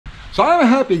So I'm a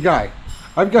happy guy.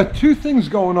 I've got two things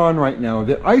going on right now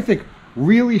that I think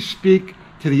really speak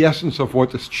to the essence of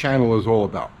what this channel is all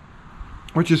about,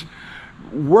 which is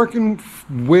working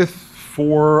with,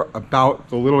 for, about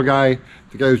the little guy,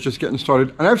 the guy who's just getting started.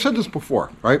 And I've said this before,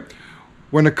 right?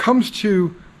 When it comes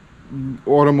to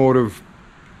automotive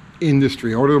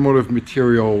industry, automotive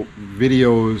material,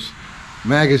 videos,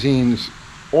 magazines,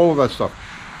 all of that stuff,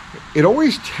 it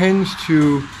always tends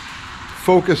to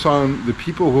focus on the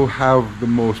people who have the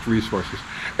most resources.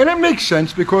 And it makes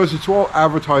sense because it's all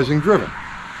advertising driven.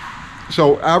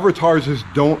 So advertisers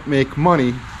don't make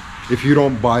money if you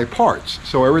don't buy parts.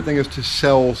 So everything is to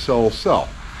sell, sell, sell.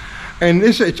 And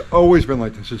it's always been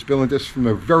like this. It's been like this from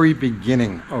the very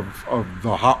beginning of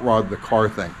the hot rod, the car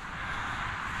thing.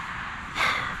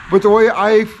 But the way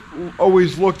I've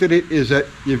always looked at it is that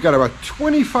you've got about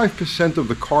 25% of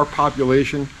the car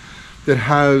population that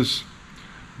has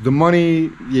the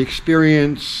money, the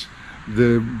experience,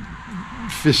 the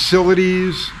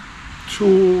facilities,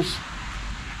 tools,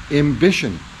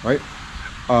 ambition, right?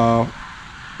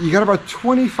 You got about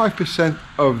 25%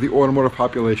 of the automotive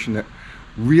population that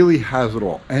really has it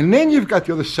all. And then you've got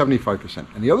the other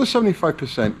 75%. And the other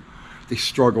 75%, they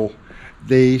struggle,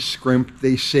 they scrimp,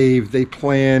 they save, they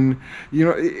plan. You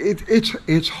know,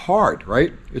 it's hard,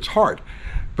 right? It's hard.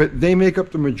 But they make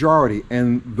up the majority,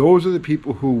 and those are the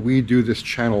people who we do this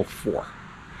channel for.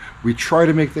 We try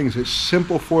to make things as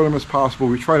simple for them as possible.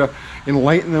 We try to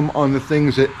enlighten them on the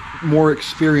things that more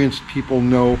experienced people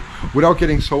know without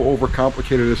getting so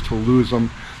overcomplicated as to lose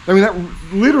them. I mean, that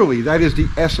literally, that is the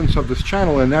essence of this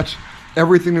channel, and that's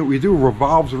everything that we do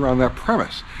revolves around that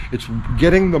premise. It's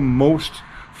getting the most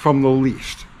from the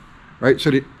least, right?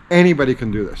 So that anybody can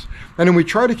do this. And then we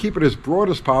try to keep it as broad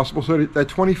as possible so that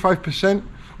 25%,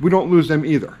 we don't lose them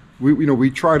either. We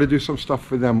try to do some stuff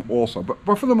for them also,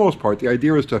 but for the most part, the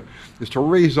idea is to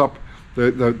raise up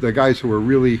the guys who are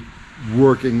really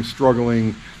working,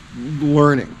 struggling,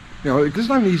 learning. You know, it's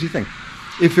not an easy thing.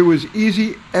 If it was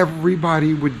easy,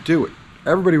 everybody would do it.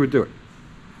 Everybody would do it.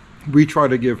 We try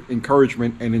to give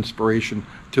encouragement and inspiration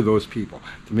to those people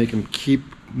to make them keep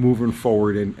moving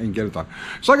forward and get it done.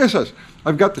 So like I said,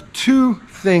 I've got the two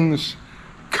things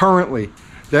currently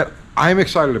that I'm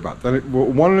excited about.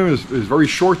 One of them is very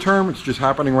short term, it's just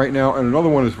happening right now, and another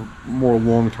one is more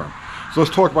long term. So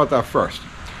let's talk about that first.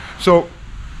 So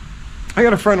I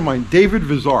got a friend of mine, David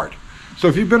Vizard. So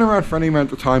if you've been around for any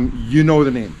amount of time, you know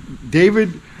the name. David,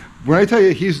 when I tell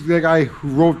you he's the guy who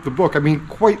wrote the book, I mean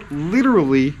quite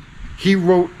literally, he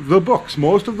wrote the books.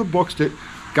 Most of the books that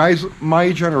guys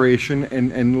my generation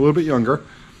and a little bit younger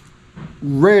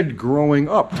read growing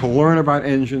up to learn about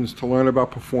engines, to learn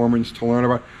about performance, to learn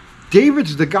about...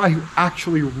 David's the guy who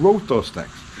actually wrote those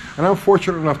things. And I'm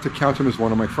fortunate enough to count him as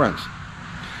one of my friends.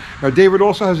 Now, David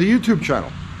also has a YouTube channel.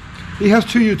 He has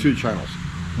two YouTube channels.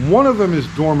 One of them is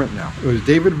dormant now. It was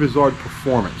David Vizard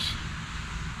Performance.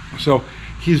 So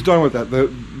he's done with that.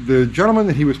 The gentleman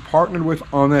that he was partnered with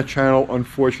on that channel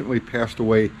unfortunately passed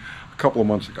away a couple of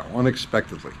months ago,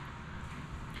 unexpectedly.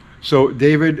 So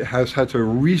David has had to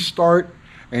restart,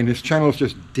 and his channel is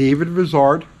just David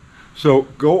Vizard. So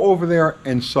go over there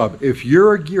and sub. If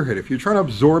you're a gearhead, if you're trying to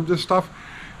absorb this stuff,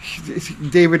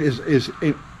 David is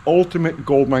an ultimate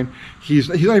goldmine. He's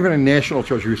not even a national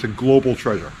treasure, he's a global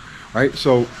treasure, right?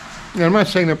 So, and I'm not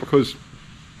saying that because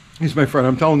he's my friend.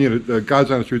 I'm telling you the God's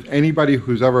honest truth. Anybody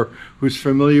who's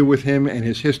familiar with him and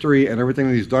his history and everything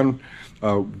that he's done,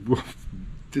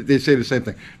 they say the same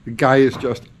thing. The guy is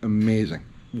just amazing.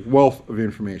 Wealth of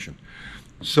information.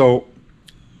 So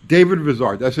David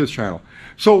Vizard, that's his channel.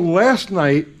 So last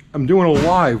night, I'm doing a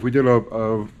live. We did it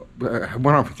went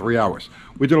on for 3 hours.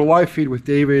 We did a live feed with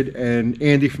David and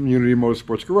Andy from Unity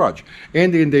Motorsports Garage.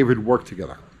 Andy and David worked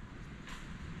together.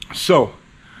 So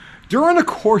during the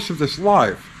course of this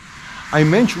live,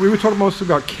 we were talking mostly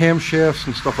about camshafts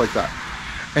and stuff like that.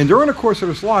 And during the course of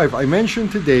this live, I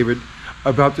mentioned to David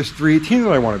about this 318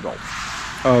 that I want to build.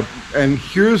 And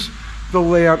here's the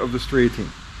layout of this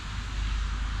 318.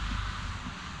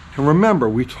 And remember,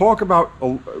 we're talking about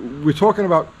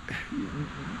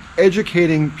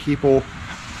educating people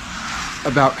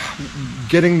about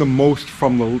getting the most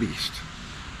from the least,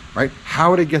 right?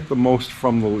 How to get the most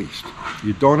from the least.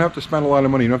 You don't have to spend a lot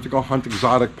of money. You don't have to go hunt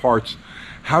exotic parts.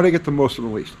 How to get the most from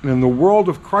the least. And in the world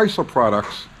of Chrysler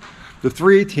products, the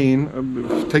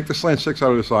 318, take the Slant 6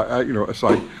 out of the side,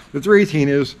 aside, the 318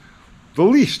 is the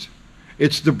least.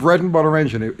 It's the bread and butter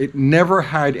engine. It never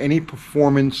had any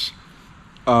performance,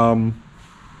 any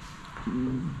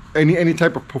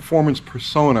type of performance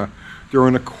persona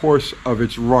during the course of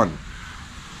its run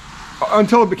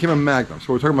until it became a Magnum.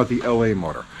 So we're talking about the LA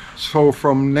motor. So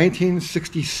from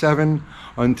 1967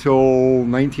 until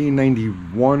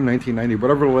 1991, 1990,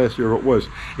 whatever the last year it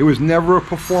was never a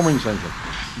performance engine.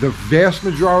 The vast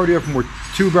majority of them were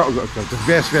two-barrel,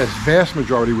 the vast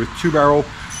majority with two-barrel,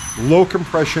 low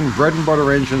compression, bread and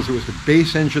butter engines. It was the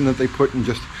base engine that they put in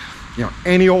just, you know,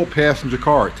 any old passenger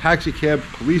car, taxi cab,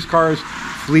 police cars,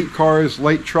 fleet cars,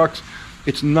 light trucks.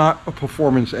 It's not a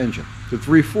performance engine. The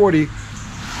 340,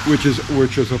 which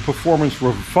is a performance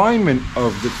refinement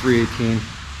of the 318,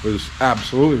 was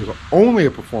only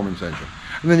a performance engine.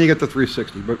 And then you get the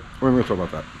 360, but we're going to talk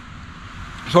about that.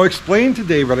 So I explained to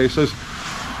David, I says,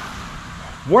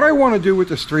 what I want to do with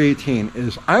this 318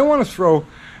 is I want to throw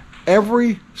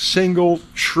every single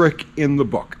trick in the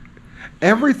book.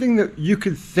 Everything that you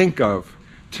could think of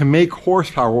to make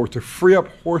horsepower or to free up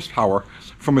horsepower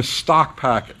from a stock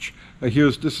package. Now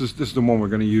this is the one we're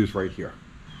going to use right here.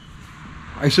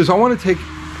 I says, I want to take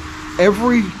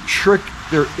every trick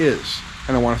there is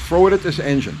and I want to throw it at this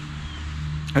engine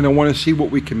and I want to see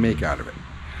what we can make out of it.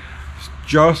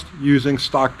 Just using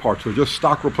stock parts, or just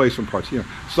stock replacement parts, you know,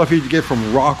 stuff you get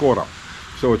from Rock Auto.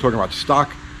 So we're talking about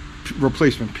stock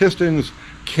replacement pistons,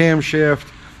 camshaft,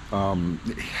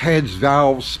 heads,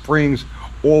 valves, springs,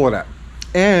 all of that.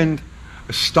 And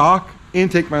a stock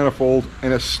intake manifold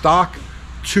and a stock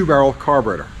two-barrel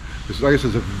carburetor. Because like I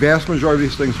said, the vast majority of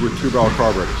these things were two-barrel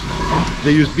carburetors.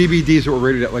 They used BBDs that were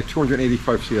rated at like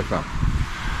 285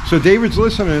 CFM. So David's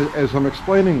listening as I'm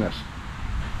explaining this.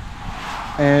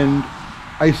 And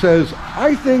I says,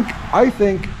 I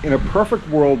think in a perfect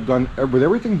world done, with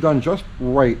everything done just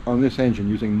right on this engine,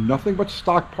 using nothing but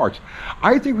stock parts,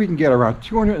 I think we can get around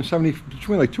between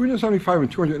like 275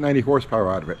 and 290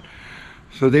 horsepower out of it.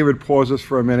 So David pauses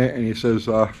for a minute and he says,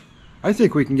 I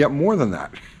think we can get more than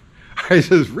that. I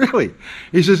says, really?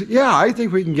 He says, yeah, I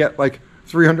think we can get like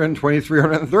 320,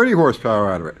 330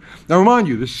 horsepower out of it. Now, mind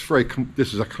you, this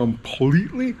is a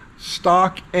completely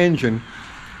stock engine,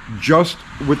 just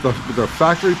with the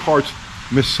factory parts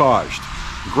massaged,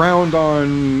 ground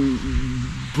on,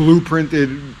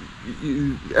 blueprinted,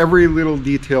 every little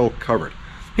detail covered.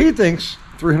 He thinks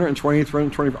 320,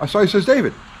 325. So I says,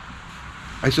 David,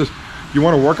 I says, you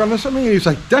want to work on this with me? And he's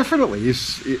like, definitely.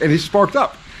 And he sparked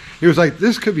up. He was like,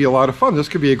 this could be a lot of fun. This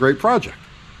could be a great project.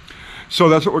 So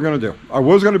that's what we're going to do. I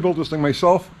was going to build this thing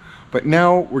myself, but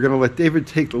now we're going to let David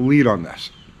take the lead on this.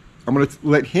 I'm going to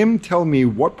let him tell me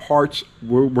what parts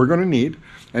we're going to need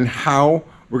and how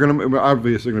we're going to,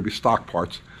 obviously going to be stock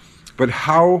parts, but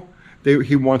how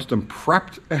he wants them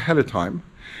prepped ahead of time.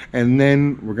 And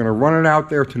then we're going to run it out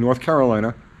there to North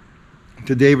Carolina,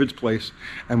 to David's place,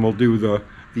 and we'll do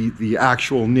the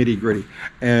actual nitty gritty.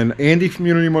 And Andy from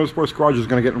Unity Motorsports Garage is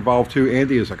going to get involved too.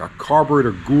 Andy is like a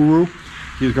carburetor guru.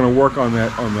 He's going to work on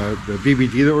that, on the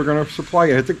BBD that we're going to supply.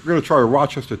 And I think we're going to try a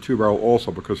Rochester two-barrel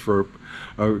also, because for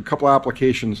a couple of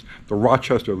applications,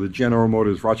 the General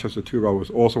Motors Rochester two-barrel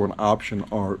was also an option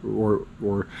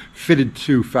or fitted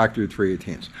to factory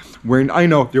 318s. Where I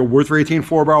know there were 318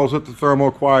 4-barrels at the Thermo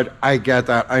Quad. I get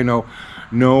that. I know.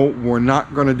 No, we're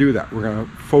not going to do that. We're going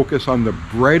to focus on the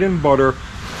bread and butter.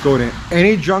 Go to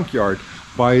any junkyard,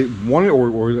 buy one,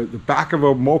 or the back of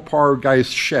a Mopar guy's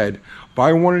shed,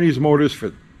 buy one of these motors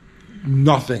for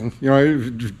nothing, you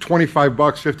know, 25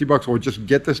 bucks, 50 bucks, or just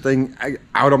get this thing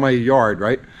out of my yard,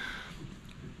 right?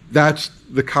 That's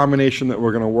the combination that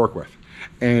we're going to work with.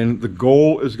 And the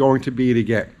goal is going to be to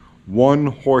get 1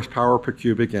 horsepower per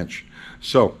cubic inch.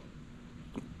 So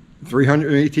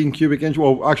 318 cubic inch,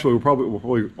 well, actually, we'll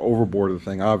probably overboard the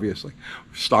thing, obviously.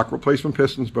 Stock replacement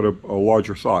pistons, but a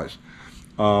larger size.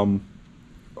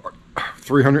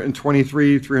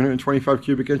 323, 325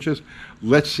 cubic inches.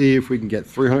 Let's see if we can get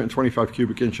 325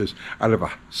 cubic inches out of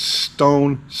a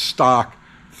stone stock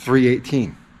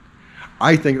 318.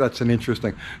 I think that's an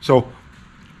interesting. So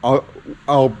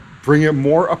I'll bring it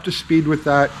more up to speed with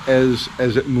that as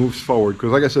it moves forward.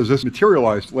 Because like I said, this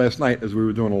materialized last night as we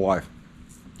were doing a live.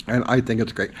 And I think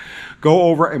it's great. Go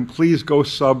over and please go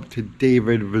sub to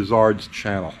David Vizard's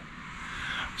channel.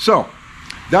 So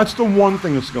that's the one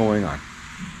thing that's going on.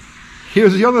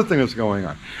 Here's the other thing that's going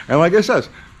on. And like I said,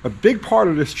 a big part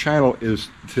of this channel is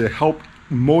to help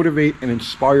motivate and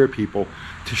inspire people,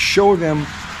 to show them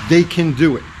they can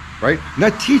do it, right?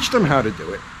 Not teach them how to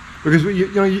do it. Because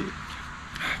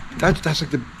that's like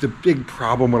the big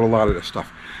problem with a lot of this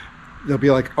stuff. They'll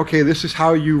be like, okay, this is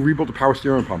how you rebuild a power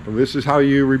steering pump, or this is how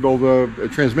you rebuild a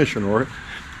transmission, or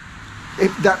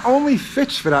that only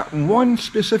fits for that one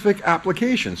specific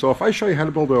application. So if I show you how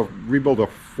to rebuild a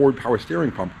Ford power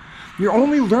steering pump, you're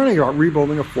only learning about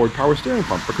rebuilding a Ford power steering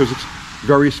pump because it's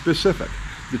very specific.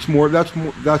 That's more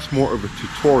of a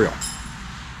tutorial.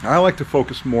 I like to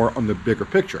focus more on the bigger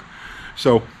picture.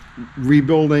 So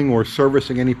rebuilding or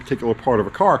servicing any particular part of a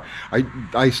car,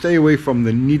 I stay away from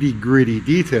the nitty-gritty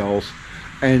details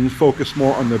and focus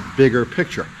more on the bigger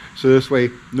picture. So this way,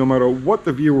 no matter what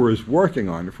the viewer is working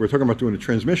on, if we're talking about doing a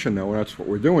transmission now, and that's what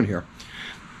we're doing here,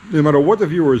 no matter what the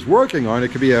viewer is working on, it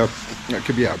could be a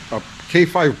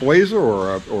K5 Blazer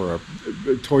or a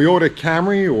Toyota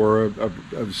Camry or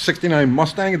a 69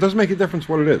 Mustang. It doesn't make a difference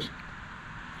what it is.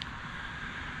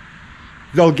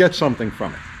 They'll get something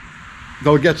from it.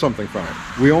 They'll get something from it.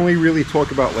 We only really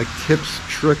talk about like tips,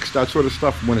 tricks, that sort of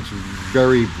stuff when it's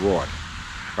very broad,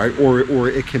 right? Or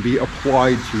it can be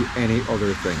applied to any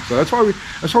other thing. So that's why we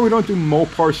don't do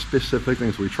Mopar specific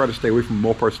things. We try to stay away from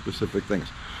Mopar specific things.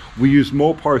 We use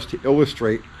Mopars to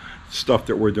illustrate stuff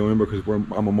that we're doing because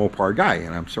I'm a Mopar guy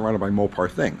and I'm surrounded by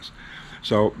Mopar things.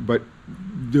 So, but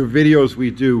the videos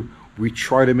we do, we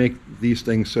try to make these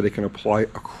things so they can apply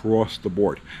across the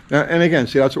board. Now, and again,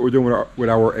 see, that's what we're doing with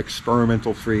our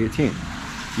experimental 318.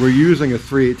 We're using a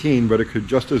 318, but it could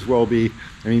just as well be,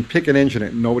 I mean, pick an engine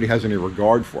that nobody has any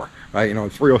regard for, right? You know, a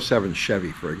 307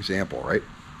 Chevy, for example, right?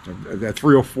 That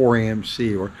 304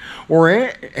 AMC or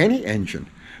any engine,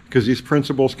 because these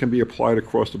principles can be applied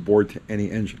across the board to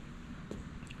any engine.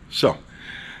 So,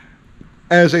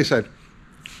 as I said,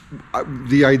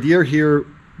 the idea here,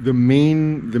 the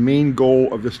main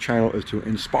goal of this channel is to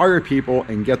inspire people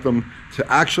and get them to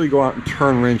actually go out and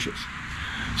turn wrenches.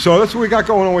 So that's what we got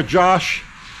going on with Josh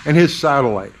and his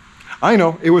satellite. I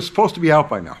know, it was supposed to be out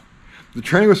by now. The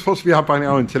training was supposed to be out by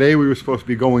now, and today we were supposed to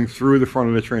be going through the front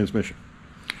of the transmission.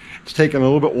 It's taken a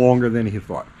little bit longer than he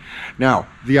thought. Now,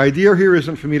 the idea here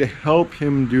isn't for me to help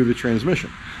him do the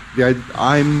transmission.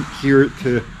 I'm here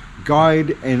to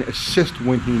guide and assist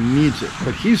when he needs it,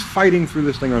 but he's fighting through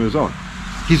this thing on his own.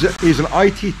 He's an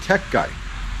IT tech guy.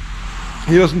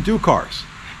 He doesn't do cars.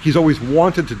 He's always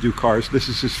wanted to do cars. This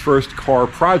is his first car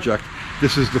project.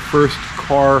 This is the first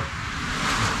car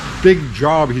big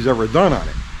job he's ever done on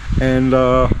it. And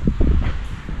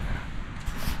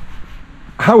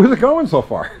how is it going so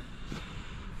far?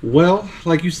 Well,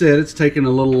 like you said, it's taken a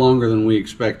little longer than we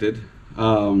expected.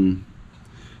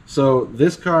 So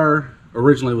this car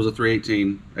originally was a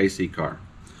 318 AC car.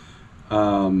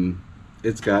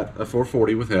 It's got a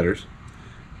 440 with headers,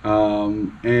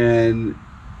 and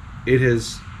it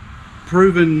has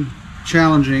proven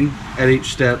challenging at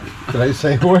each step. Did I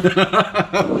say what?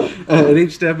 At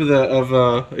each step of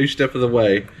the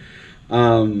way.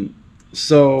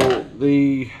 So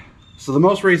the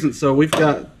most recent. So we've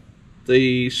got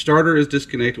the starter is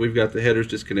disconnected. We've got the headers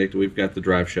disconnected. We've got the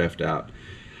drive shaft out.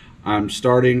 I'm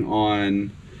starting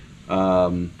on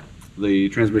the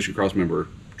transmission cross member,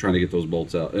 trying to get those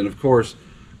bolts out. And of course,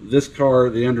 this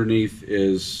car, the underneath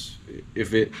is,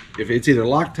 if it's either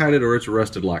Loctited or it's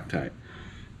rusted Loctite.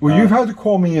 Well, you've had to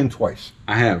call me in twice.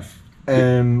 I have.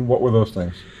 And what were those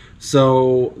things?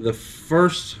 So the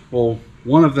first, well,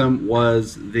 one of them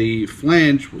was the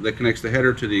flange that connects the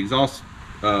header to the exhaust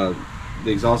that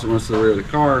runs to the rear of the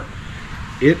car.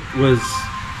 It was,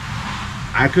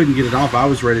 I couldn't get it off. I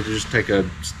was ready to just take a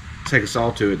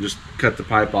saw to it and just cut the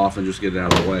pipe off and just get it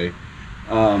out of the way.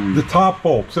 The top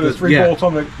bolt. So there's three bolts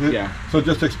on the So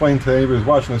just to explain to anybody who's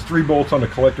watching, there's 3 bolts on the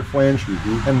collector flange,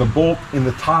 and the bolt in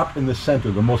the top in the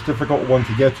center, the most difficult one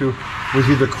to get to, was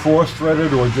either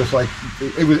cross-threaded or just like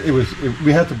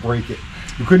we had to break it.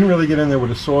 You couldn't really get in there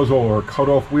with a sawzall or a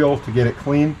cut-off wheel to get it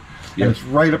clean. And it's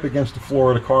right up against the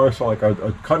floor of the car, so like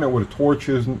cutting it with a torch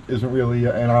isn't really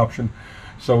an option.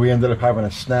 So we ended up having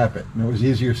to snap it, and it was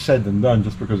easier said than done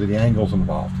just because of the angles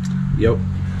involved. Yep.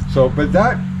 So, but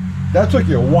that took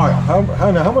you a while.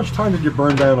 How much time did you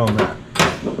burn down on that?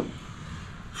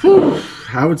 Whew,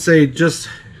 I would say just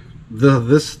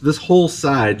this whole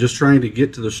side, just trying to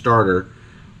get to the starter.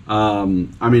 I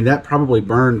mean, that probably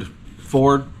burned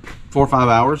 4 or 5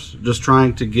 hours, just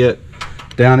trying to get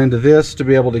down into this to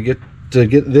be able to get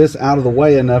this out of the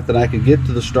way enough that I could get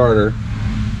to the starter.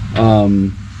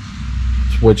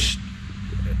 Which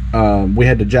I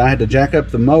had to jack up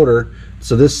the motor.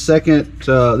 So this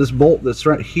this bolt that's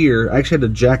right here, I actually had to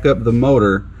jack up the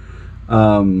motor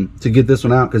to get this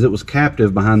one out because it was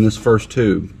captive behind this first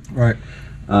tube. Right.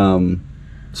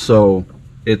 So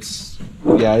it's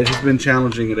just been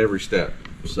challenging at every step.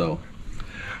 So.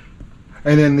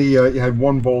 And then you had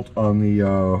 1 bolt on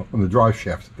the drive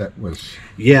shaft that was.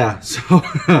 Yeah. So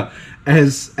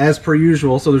as per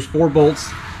usual, so there's 4 bolts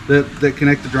that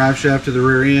connect the drive shaft to the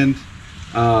rear end.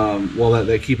 Well,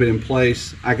 that keep it in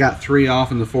place. I got 3 off,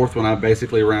 and the 4th one I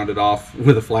basically rounded off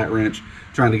with a flat wrench,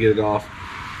 trying to get it off.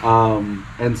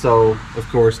 And so, of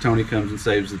course, Tony comes and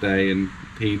saves the day, and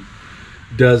he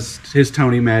does his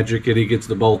Tony magic and he gets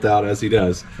the bolt out as he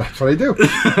does. That's what I do.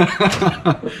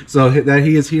 So that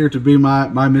he is here to be my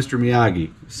Mr.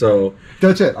 Miyagi. So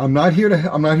that's it. I'm not here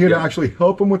to actually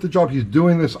help him with the job. He's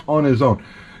doing this on his own.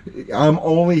 I'm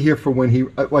only here for when he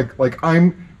like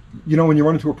I'm. You know, when you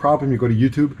run into a problem, you go to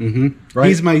YouTube. Mm-hmm. Right?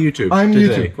 He's my YouTube. I'm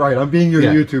today. YouTube. Right. I'm being your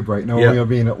YouTube right now. Only I'm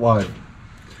being it live.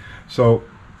 So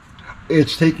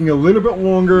it's taking a little bit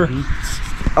longer.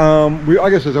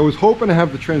 Like I said, I was hoping to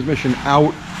have the transmission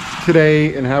out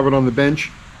today and have it on the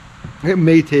bench. It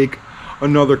may take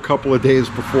another couple of days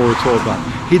before it's all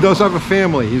done. He does have a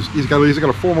family. He's got a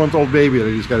 4-month-old baby that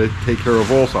he's got to take care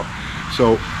of also.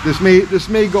 So this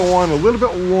may go on a little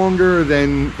bit longer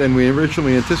than we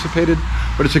originally anticipated,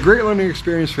 but it's a great learning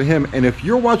experience for him. And if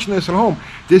you're watching this at home,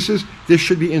 this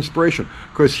should be inspiration,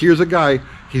 because here's a guy.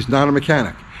 He's not a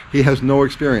mechanic. He has no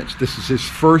experience. This is his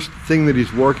first thing that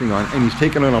he's working on, and he's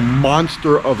taken on a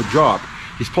monster of a job.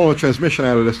 He's pulling a transmission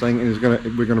out of this thing,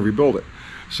 and we're gonna rebuild it.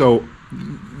 So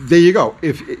there you go.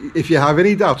 If you have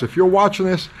any doubts, if you're watching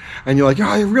this and you're like, yeah,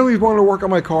 I really want to work on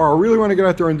my car, I really want to get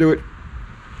out there and do it,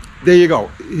 there you go.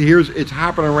 It's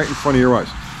happening right in front of your eyes.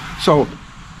 So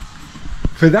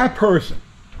for that person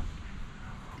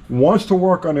who wants to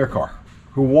work on their car,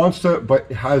 who wants to,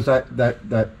 but has that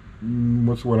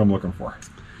what's the word I'm looking for?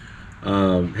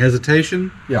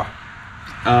 Hesitation. Yeah.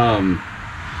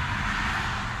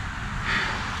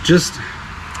 Just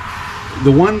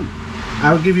the one.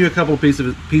 I would give you a couple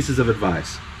pieces of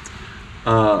advice.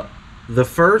 The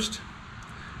first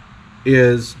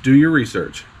is do your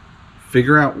research.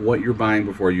 Figure out what you're buying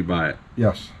before you buy it.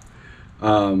 Yes.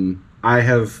 I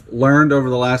have learned over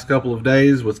the last couple of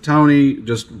days with Tony,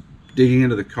 just digging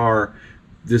into the car,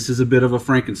 this is a bit of a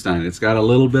Frankenstein. It's got a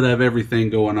little bit of everything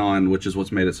going on, which is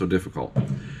what's made it so difficult.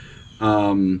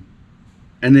 And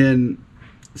then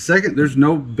second, there's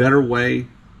no better way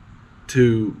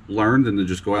to learn than to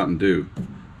just go out and do.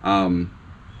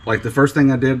 Like the first thing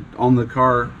I did on the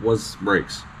car was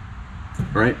brakes.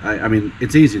 Right? I mean,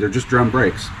 it's easy. They're just drum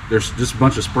brakes. There's just a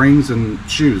bunch of springs and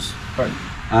shoes. Right.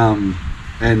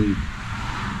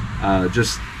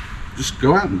 Just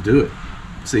go out and do it.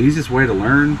 It's the easiest way to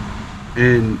learn.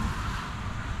 And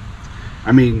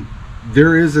I mean,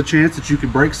 there is a chance that you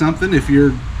could break something if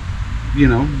you're, you're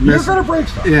gonna break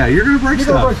stuff. Yeah, you're gonna break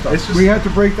stuff. It's just, we had to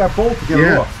break that bolt to get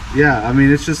it off. Yeah. I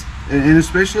mean, it's just, and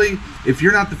especially if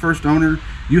you're not the first owner,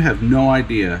 you have no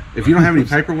idea. If you don't have any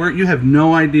paperwork, you have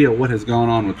no idea what has gone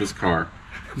on with this car.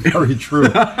 Very true.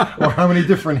 Or how many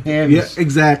different hands. Yeah,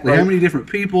 exactly. Right? How many different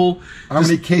people. How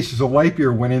many cases of light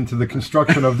beer went into the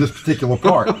construction of this particular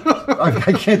part.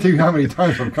 I can't tell you how many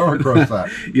times I've come across that.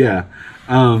 Yeah.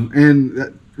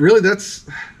 And really that's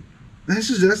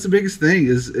the biggest thing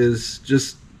is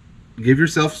just give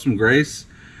yourself some grace.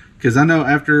 Because I know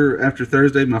after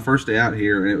Thursday, my first day out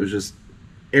here, and it was just,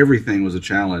 everything was a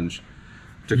challenge.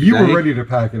 You were ready to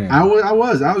pack it in. I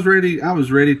was ready. I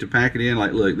was ready to pack it in.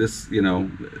 Like, look, this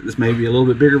may be a little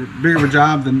bit bigger of a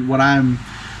job than what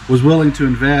was willing to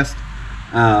invest.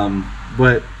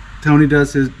 But Tony did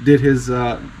his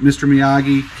Mr.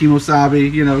 Miyagi,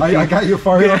 Kimosabi. I got you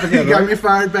fired up again. He got me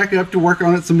fired back up to work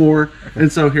on it some more.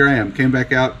 And so here I am. Came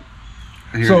back out.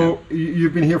 So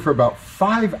you've been here for about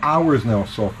 5 hours now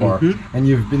so far, and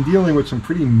you've been dealing with some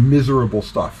pretty miserable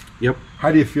stuff. Yep.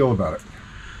 How do you feel about it?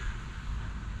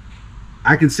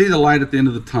 I can see the light at the end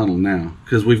of the tunnel now,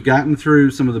 because we've gotten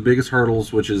through some of the biggest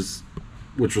hurdles, which was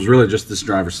really just this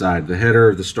driver's side, the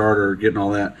header, the starter, getting all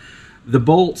that. The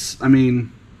bolts, I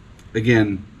mean,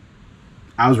 again,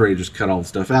 I was ready to just cut all the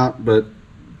stuff out, but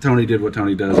Tony did what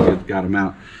Tony does, got them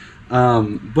out.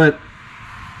 But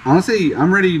honestly,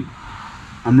 I'm ready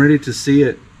to see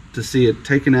it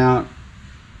taken out,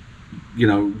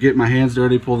 get my hands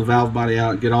dirty, pull the valve body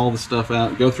out, get all the stuff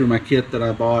out, go through my kit that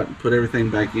I bought, put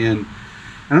everything back in.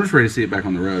 And I'm just ready to see it back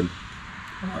on the road.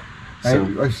 So,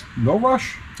 no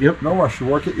rush. Yep. No rush. You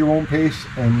work at your own pace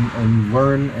and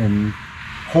learn and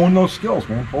hone those skills,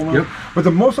 man. Yep. But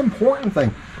the most important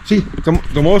thing,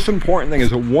 the most important thing is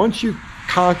that once you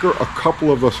conquer a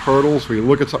couple of those hurdles where you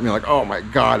look at something, you're like, oh my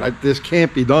God, this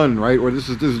can't be done, right? Or this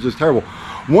is just terrible.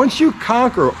 Once you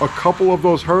conquer a couple of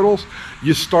those hurdles,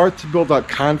 you start to build that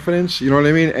confidence, you know what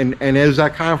I mean? And as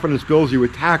that confidence builds, you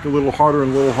attack a little harder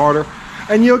and a little harder.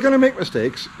 And you're going to make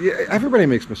mistakes. Everybody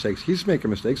makes mistakes. He's making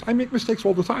mistakes. I make mistakes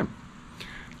all the time.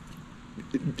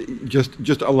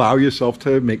 Just allow yourself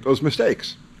to make those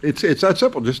mistakes. It's that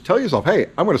simple. Just tell yourself,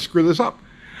 hey, I'm going to screw this up.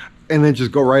 And then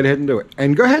just go right ahead and do it.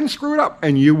 And go ahead and screw it up.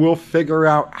 And you will figure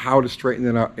out how to straighten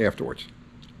it out afterwards.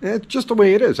 It's just the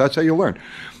way it is. That's how you learn.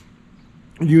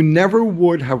 You never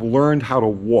would have learned how to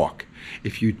walk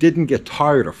if you didn't get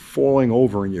tired of falling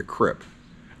over in your crib.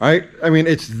 right? I mean,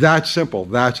 it's that simple.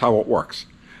 That's how it works.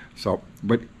 So,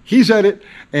 but he's at it,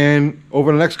 and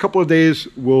over the next couple of days,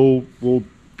 we'll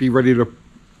be ready to,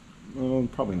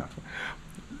 probably not.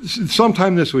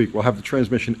 Sometime this week, we'll have the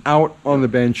transmission out on the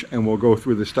bench, and we'll go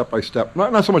through the step-by-step,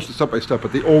 not so much the step-by-step,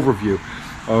 but the overview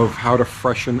of how to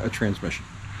freshen a transmission.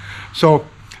 So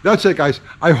that's it, guys.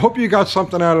 I hope you got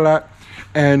something out of that.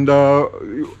 And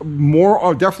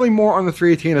definitely more on the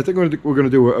 318. I think we're going to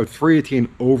do a 318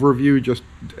 overview just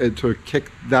to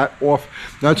kick that off.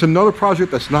 Now, it's another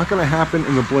project that's not going to happen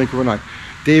in the blink of an eye.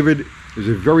 David is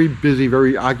a very busy,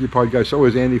 very occupied guy. So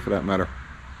is Andy, for that matter.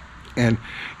 And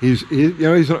he's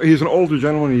an older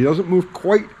gentleman. He doesn't move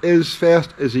quite as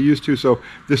fast as he used to. So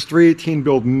this 318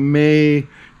 build may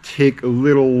take a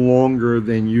little longer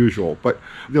than usual, but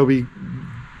there'll be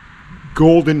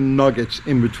golden nuggets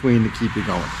in between to keep you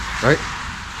going, right?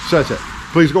 So that's it.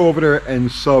 Please go over there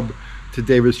and sub to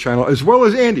David's channel, as well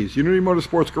as Andy's, Unity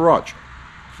Motorsports Garage.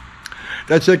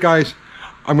 That's it, guys.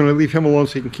 I'm going to leave him alone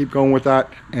so he can keep going with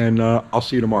that, and I'll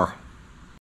see you tomorrow.